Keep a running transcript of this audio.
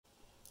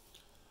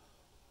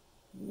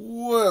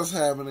What's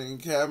happening,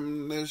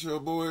 Captain? It's your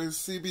boy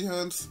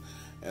cbhunts,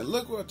 and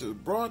look what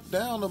just brought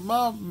down to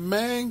my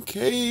man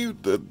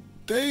cave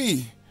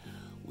today.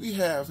 We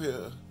have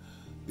here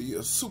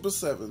the Super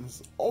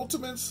 7s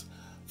Ultimates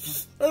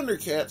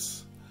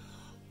Thundercats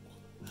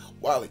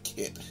Wily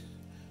kit.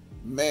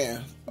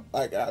 Man,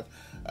 like I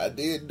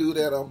did do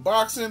that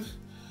unboxing.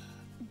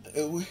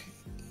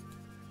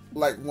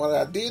 Like when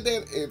I did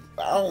that,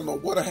 I don't know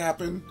what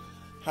happened,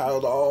 how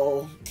it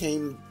all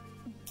came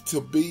to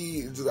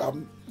be.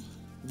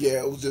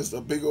 Yeah, it was just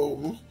a big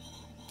old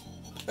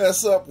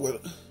mess up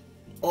with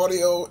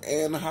audio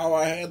and how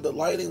I had the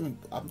lighting.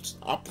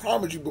 I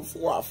promise you,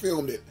 before I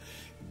filmed it,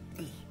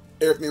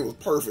 everything was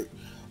perfect.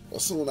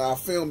 As soon as I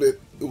filmed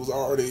it, it was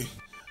already,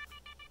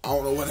 I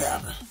don't know what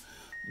happened.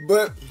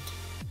 But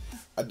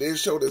I did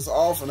show this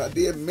off, and I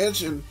did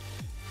mention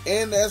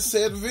in that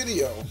said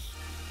video,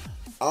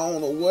 I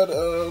don't know what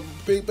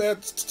Big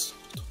Bad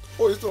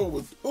Toy Store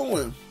was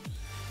doing,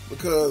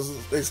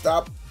 because they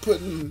stopped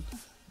putting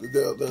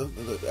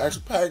the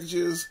actual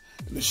packages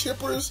and the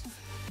shippers,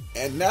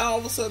 and now all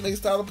of a sudden they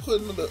started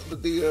putting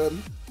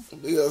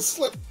the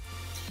slip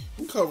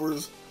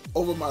covers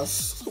over my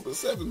Super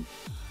 7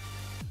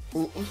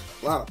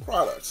 line of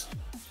products.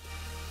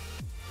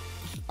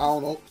 I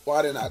don't know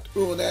why they're not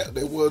doing that.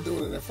 They were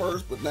doing it at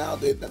first, but now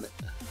they've done it.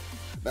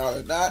 Now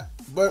they're not.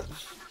 But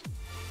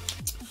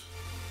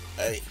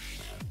hey,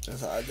 that's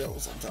how it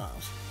goes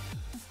sometimes.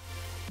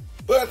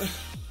 But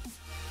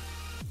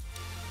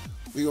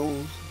we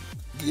gonna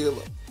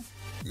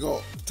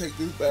take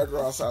this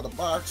background outside the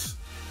box.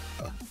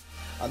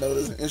 I know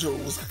this intro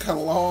was kind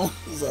of long,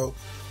 so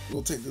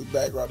we'll take this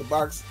background out the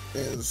box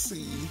and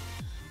see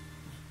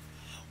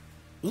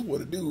what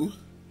to do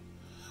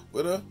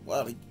with a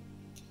Wily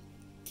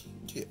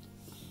kit.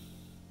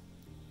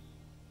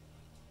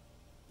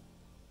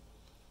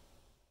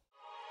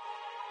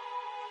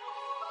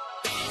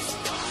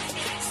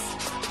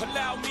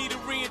 Allow me to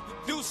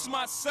reintroduce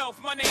myself.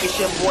 My name It's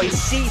your boy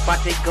C, about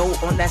to go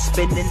on that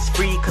spending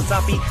spree, cause I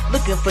be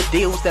looking for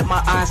deals that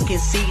my eyes can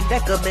see.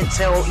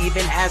 Necklamentell,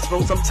 even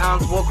Hasbro,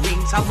 sometimes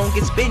Walgreens. How long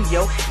it's been,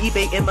 yo?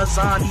 eBay,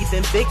 Amazon,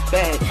 even Big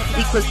Bad.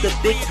 Eclipse the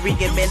big three,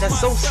 and man, that's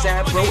so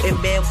sad, bro. And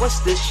man,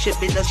 what's this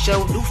shipping a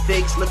show? New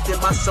figs,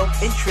 lifting my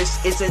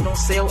self-interest. Is it on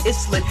sale?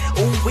 It's lit.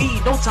 Ooh wee,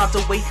 no time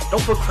to wait,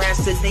 don't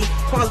procrastinate.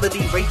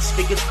 Quality rates,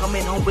 figures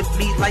coming home with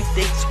me like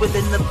dates.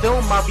 Within the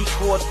film, I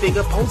record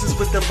figure poses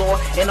with the law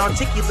and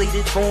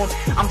articulated form.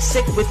 I'm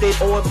sick with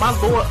it, or my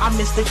lord, I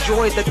miss the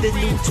joy that the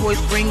new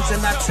toys brings.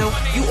 And I tell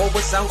you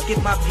always out,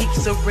 give my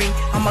peeps a ring.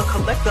 I'm a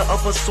collector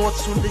of a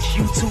sorts from this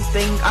YouTube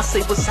thing. I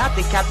say what's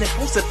happening, Captain,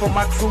 post it for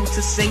my crew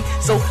to sing.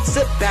 So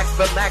sit back,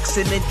 relax,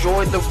 and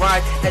enjoy the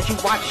ride as you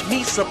watch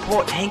me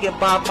support hanging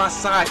by my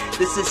side.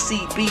 This is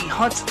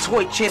cbhunts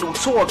Toy Channel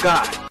Tour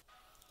Guide.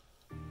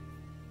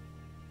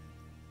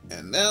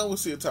 And now we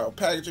see a type of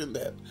packaging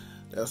that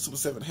Super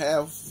 7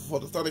 have for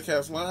the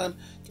Thundercats line.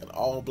 Got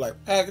all black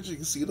packaging. You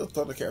can see the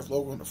Thundercats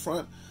logo on the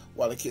front,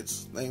 while the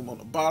kit's name on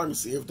the bottom. You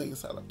see everything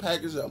inside the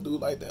package. I do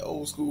like that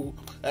old school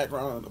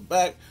background on the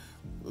back.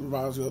 It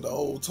reminds me of the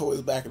old toys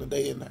back in the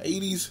day in the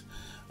 80s.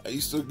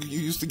 You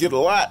used to get a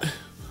lot.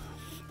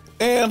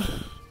 And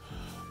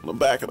on the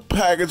back of the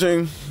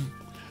packaging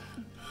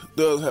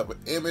does have an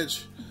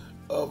image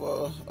of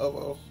a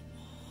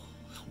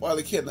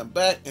Wily kid in the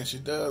back, and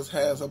she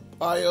has a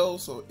bio.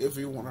 So if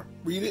you want to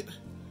read it,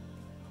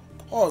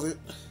 pause it.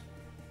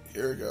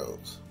 Here it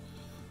goes.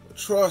 But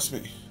trust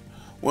me,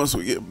 once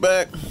we get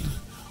back,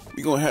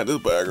 we're gonna have this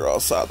bagger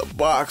outside the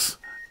box,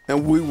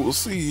 and we will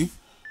see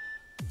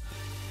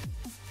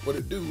what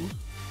it do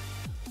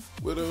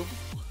with a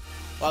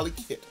Wily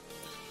kit.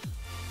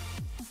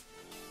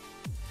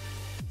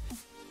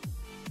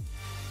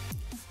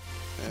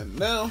 And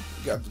now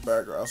we got the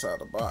bagger outside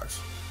the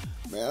box.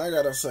 Man, I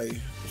gotta say, the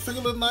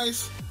figure look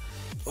nice,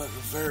 but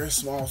a very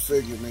small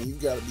figure, man. You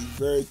gotta be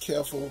very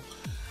careful,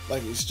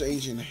 like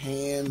exchanging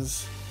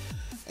hands.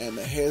 And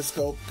the head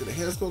sculpt, cause the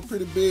head sculpt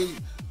pretty big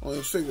on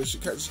the figure.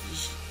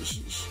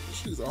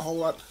 She's a whole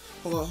lot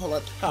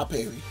top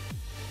heavy,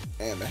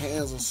 and the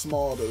hands are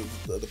small. The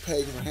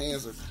pegs of the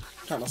hands are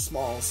kind of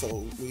small. So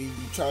when you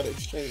try to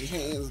exchange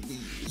hands, be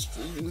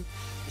extremely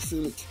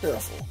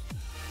careful.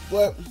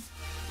 But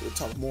we'll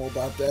talk more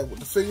about that with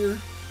the figure.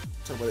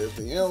 Talk about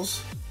everything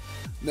else.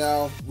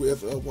 Now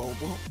with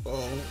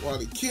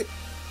Wily kit,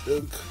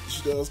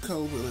 she does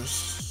come with a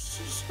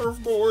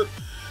surfboard.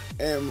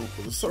 And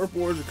with the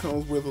surfboard, it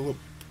comes with a little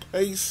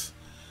base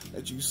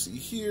that you see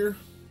here.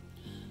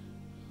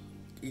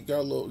 You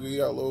got a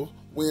little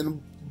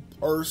wind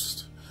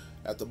burst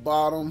at the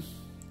bottom.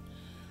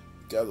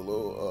 Got a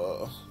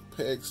little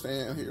peg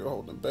stand here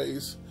holding the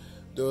base.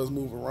 Does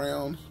move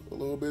around a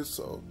little bit,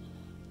 so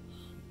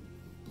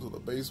the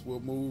base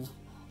will move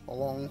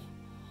along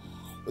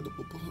with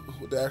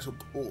the actual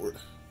board.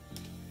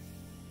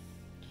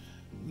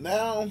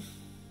 Now,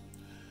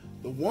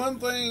 the one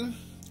thing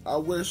I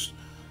wish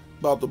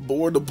about the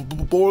board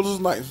is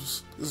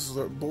nice. This is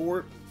our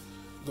board.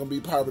 It's gonna be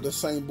probably the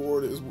same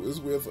board as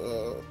with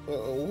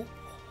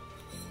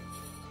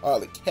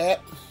the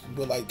cat,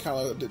 but like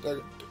kind of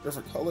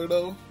different color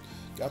though.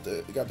 Got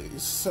the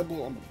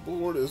symbol on the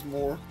board is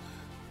more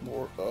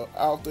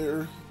out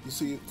there. You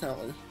see it kind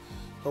of like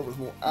covers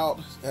more out.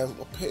 It has a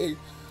little peg.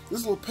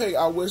 This little peg,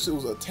 I wish it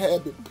was a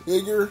tad bit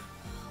bigger,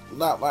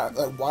 not like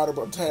wider,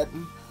 but a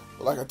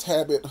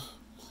tad bit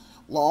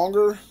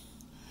longer.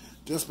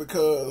 Just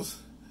because,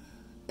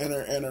 and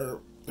her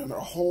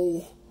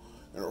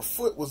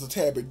foot was a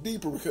tad bit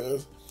deeper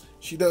because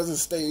she doesn't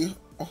stay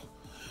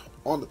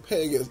on the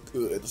peg as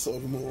good, so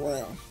if you move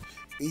around,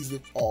 easily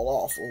fall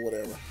off or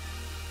whatever.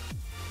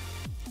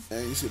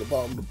 And you see the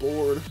bottom of the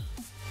board,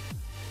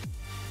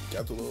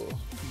 got the little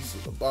piece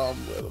at the bottom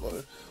where the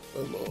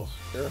little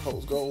air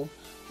hose go.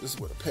 This is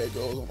where the peg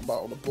goes on the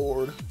bottom of the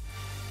board.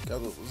 Got a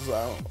little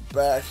design on the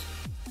back.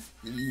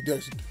 You can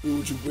actually do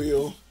what you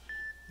will.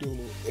 Do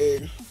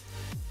a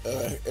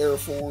little air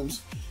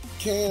forms. You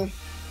can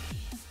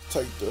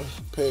take the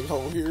peg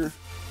hole here,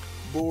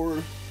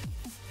 board,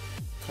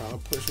 kind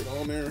of push it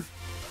on there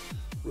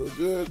real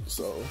good.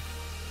 So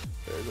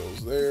there it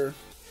goes there.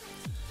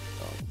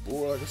 The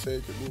board, like I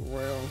said, can move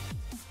around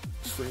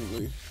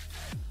extremely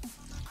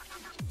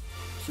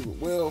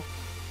well.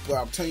 But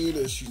I'm telling you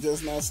this, she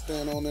does not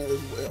stand on there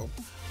as well.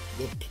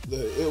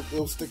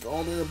 It'll stick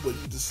on there, but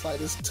the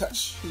slightest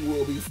touch, she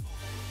will be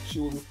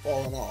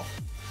falling off.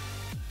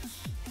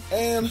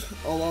 And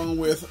along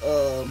with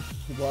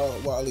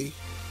Wily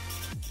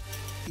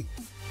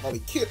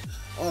Kit,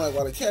 unlike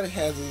Wily Cat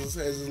has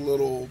his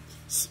little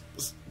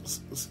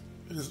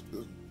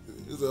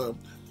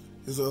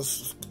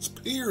his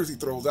spears he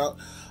throws out.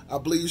 I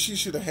believe she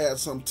should have had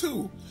some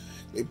too.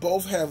 They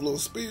both have little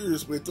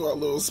spears, but they throw out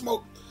little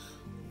smoke,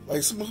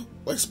 like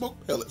smoke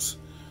pellets.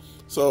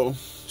 So,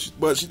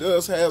 but she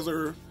does has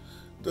a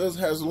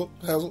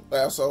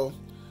lasso,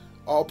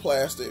 all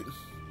plastic.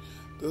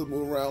 Does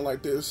move around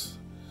like this,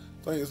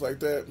 things like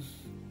that.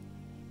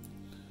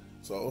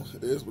 So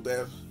it is with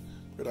that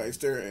pretty nice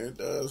there, and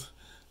it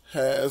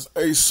has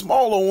a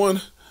smaller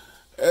one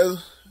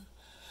as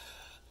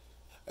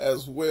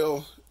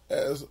well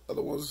as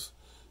other ones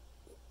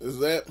is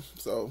that.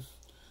 So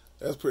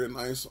that's pretty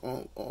nice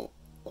on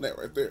that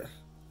right there.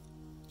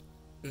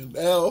 And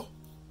now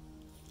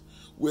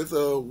with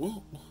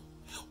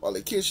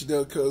Wily Kit, she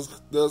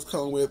does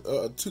come with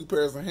 2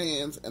 pairs of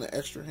hands and an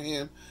extra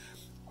hand.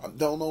 I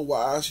don't know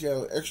why she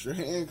has an extra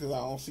hand, because I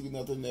don't see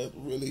nothing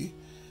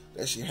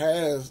that she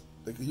has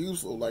that can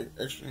use for like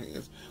extra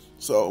hands.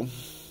 So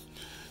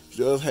she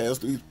does has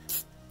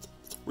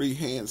 3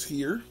 hands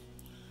here,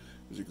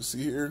 as you can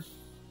see here.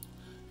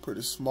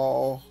 Pretty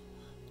small.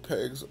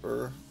 Pegs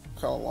are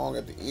kind of long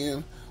at the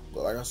end,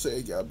 but like I said,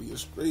 you gotta be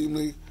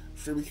extremely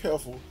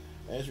careful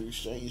as you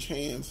exchange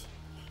hands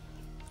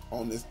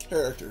on this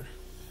character,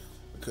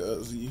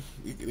 because it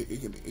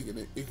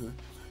can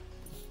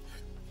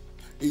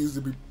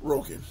easily be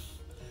broken.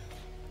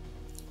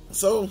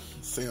 So,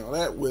 saying all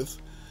that, with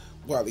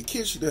Wily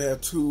Kit, she does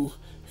have 2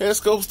 head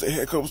sculpts. The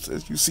head sculpts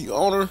that you see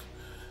on her,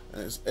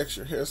 and there's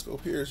extra hair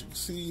sculpt here, as you can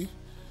see.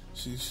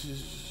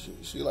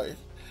 She like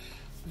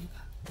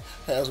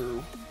has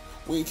her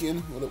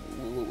winking with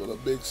a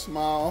big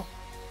smile.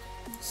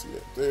 See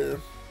it there.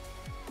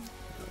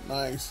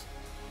 Nice.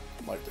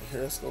 Like the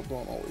hair sculpt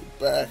going all the way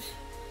back.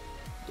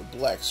 The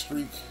black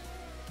streak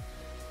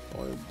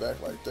all the way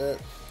back like that.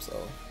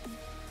 So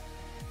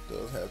it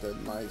does have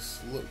that nice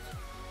look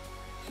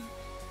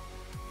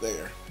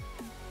there.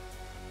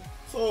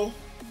 So,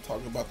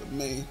 talking about the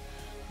main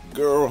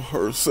girl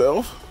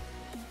herself,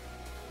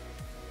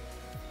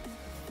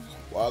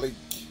 Wily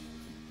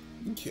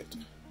Kit.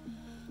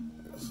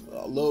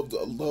 I love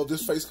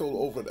this face coat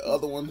over the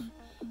other one.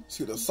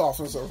 See the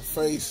softness of her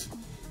face.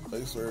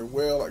 Plays very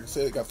well. Like I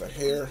said, it got the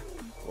hair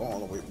going all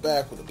the way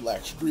back with a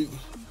black streak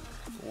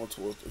going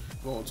towards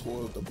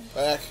the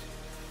back.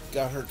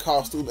 Got her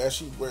costume that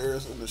she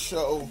wears in the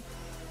show.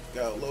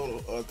 Got a little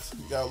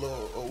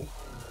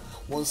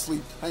one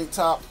sleeve tank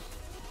top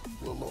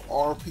with a little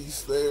arm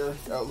piece there.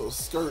 Got a little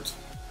skirt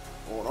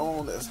going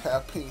on that's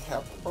half pink,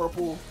 half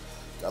purple.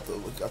 Got the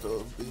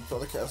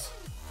Thundercats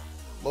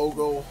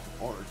logo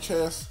on her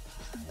chest,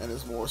 and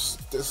it's more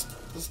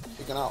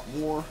sticking out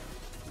more.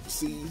 You can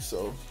see,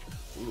 so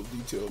a little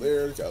detail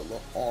there. Got a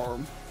little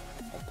arm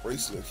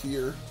bracelet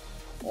here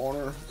on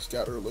her. She's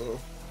got her little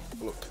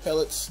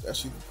pellets that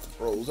she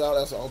throws out.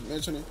 That's all I was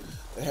mentioning.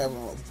 They have it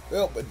on a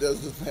belt, but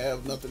doesn't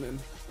have nothing in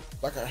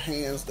like her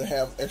hands to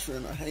have extra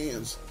in her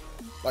hands.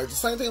 Like the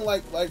same thing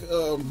like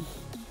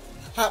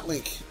Hot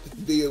Link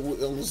did with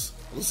the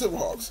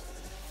Silverhawks.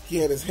 He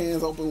had his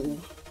hands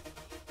open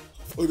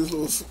with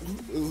his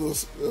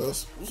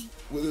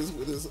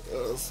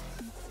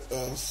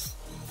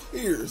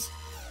ears.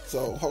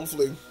 So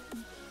hopefully,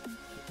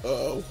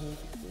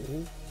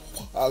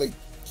 Wily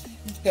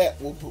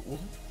Cat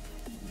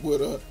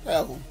would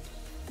have them.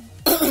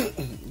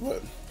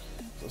 But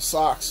the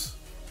socks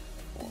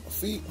on the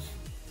feet.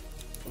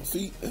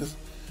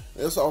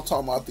 That's all I'm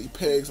talking about. The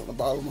pegs on the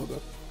bottom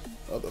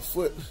of the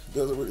foot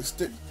doesn't really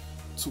stick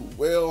too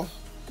well.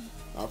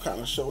 I'll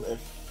kind of show that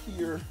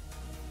here.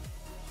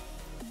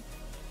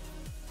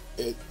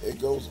 it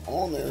goes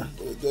on there,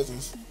 but it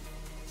doesn't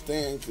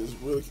stand because it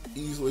really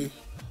easily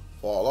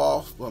fall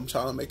off. But I'm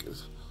trying to make it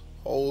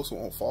whole so it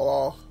won't fall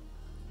off.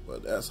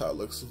 But that's how it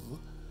looks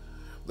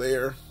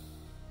there.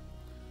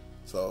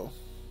 So,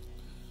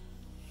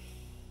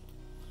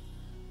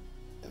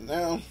 and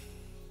now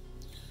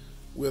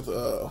with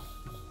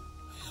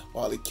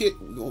Wily Kit,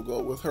 we're gonna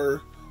go with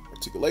her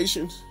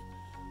articulations.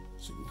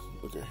 So you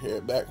look her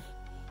head back,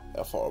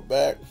 that far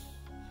back,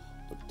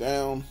 look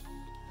down,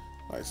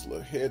 nice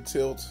little head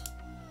tilt.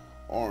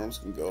 Arms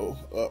can go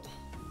up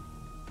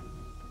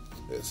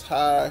as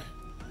high.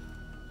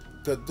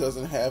 That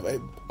doesn't have a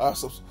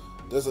bicep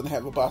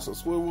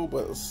swivel,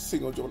 but a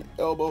single joint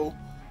elbow,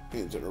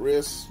 hinge on the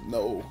wrist,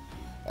 no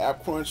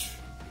ab crunch,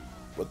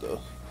 but the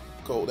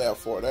go that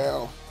far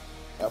down,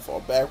 that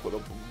far back with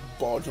a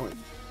ball joint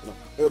in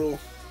the middle.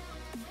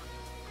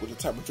 With the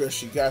type of dress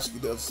she got, she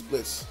does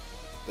splits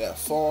that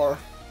far,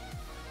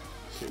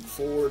 kick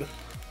forward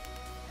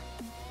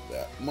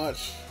that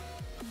much,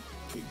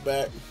 kick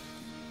back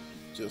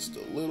just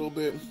a little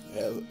bit.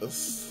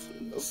 Has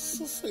a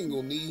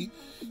single knee,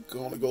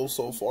 can only go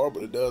so far,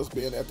 but it does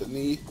bend at the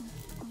knee.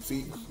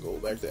 Feet go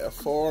back that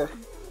far,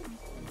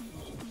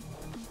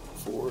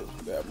 forward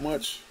that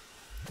much.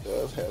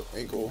 Does have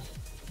ankle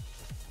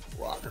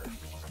rocker.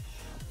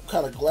 I'm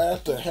kind of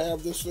glad to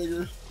have this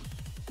figure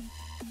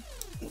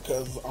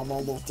because I'm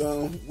almost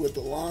done with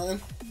the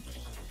line.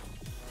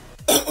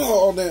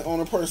 On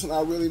the person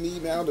I really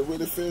need now to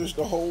really finish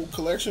the whole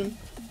collection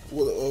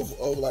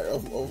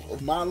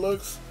of my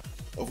looks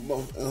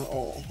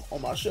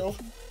on my shelf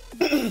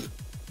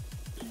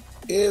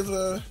is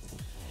a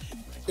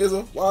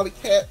Wily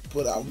Cat,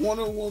 but I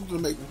wanted to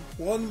make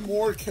one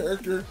more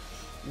character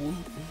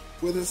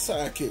with his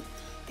sidekick.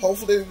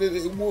 Hopefully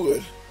it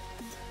would.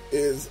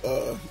 Is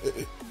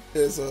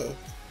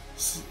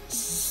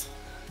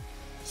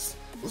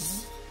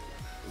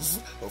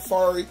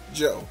Safari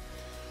Joe,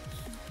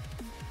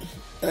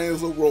 and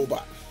it's a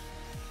robot.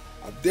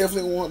 I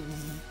definitely want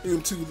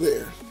them two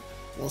there.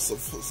 I want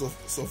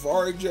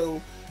Safari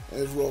Joe and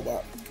his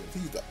robot, because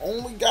he's the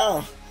only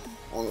guy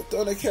on the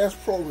Thundercats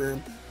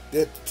program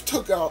that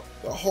took out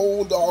the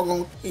whole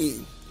doggone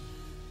team.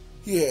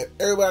 He had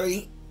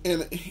everybody in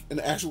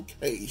the actual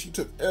cage. He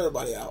took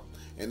everybody out,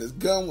 and his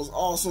gun was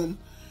awesome.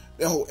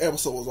 That whole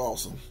episode was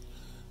awesome.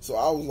 So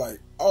I was like,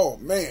 oh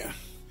man,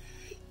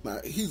 now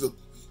he's a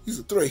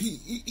threat.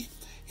 He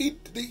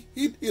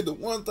did the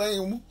one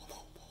thing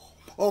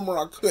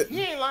Mumm-Ra couldn't.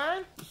 He ain't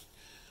lying.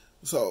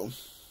 So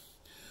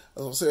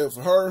as I said,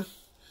 for her,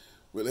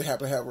 really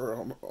happy to have her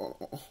on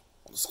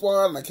the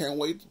squad, and I can't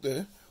wait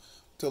to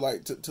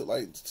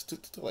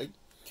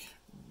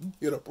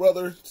get a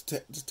brother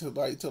to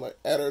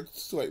add her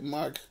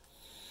to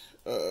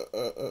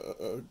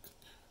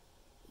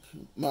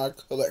my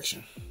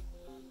collection.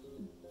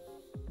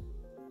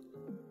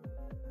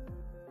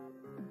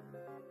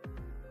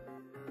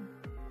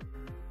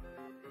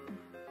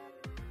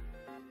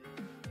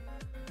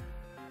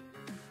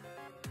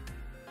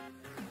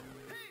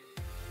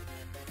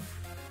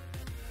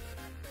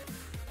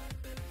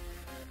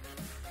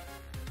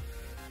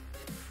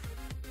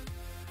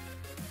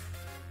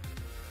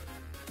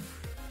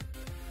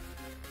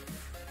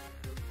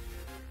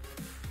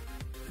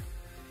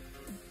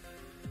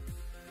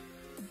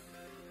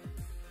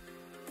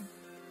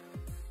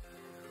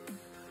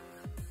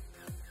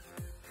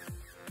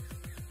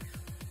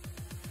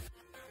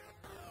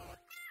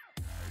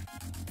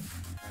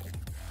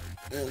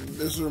 And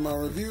this is my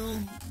review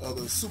of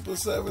the Super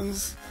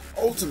 7's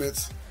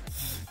Ultimates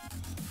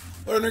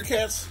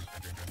Thundercats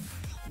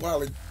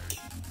Wily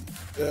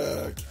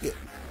Kit.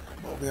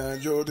 Hope you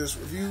enjoyed this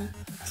review.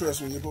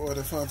 Trust me, your boy had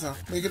a fun time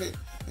making it.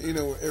 And you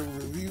know, with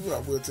every review, I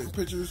will take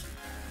pictures.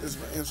 This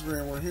is my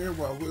Instagram right here,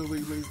 where I will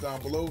leave links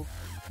down below.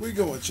 We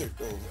go and check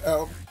those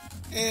out.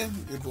 And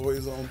your boy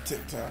is on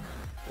TikTok,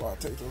 where I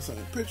take those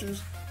same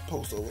pictures,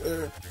 post over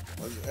there.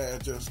 I'll just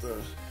add just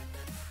a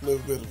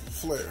little bit of a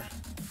flair.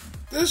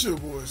 This is your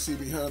boy,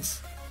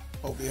 cbhunts.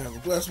 Hope you have a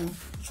blessed one.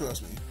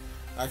 Trust me,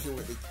 I can't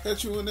wait to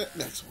catch you in that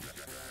next one.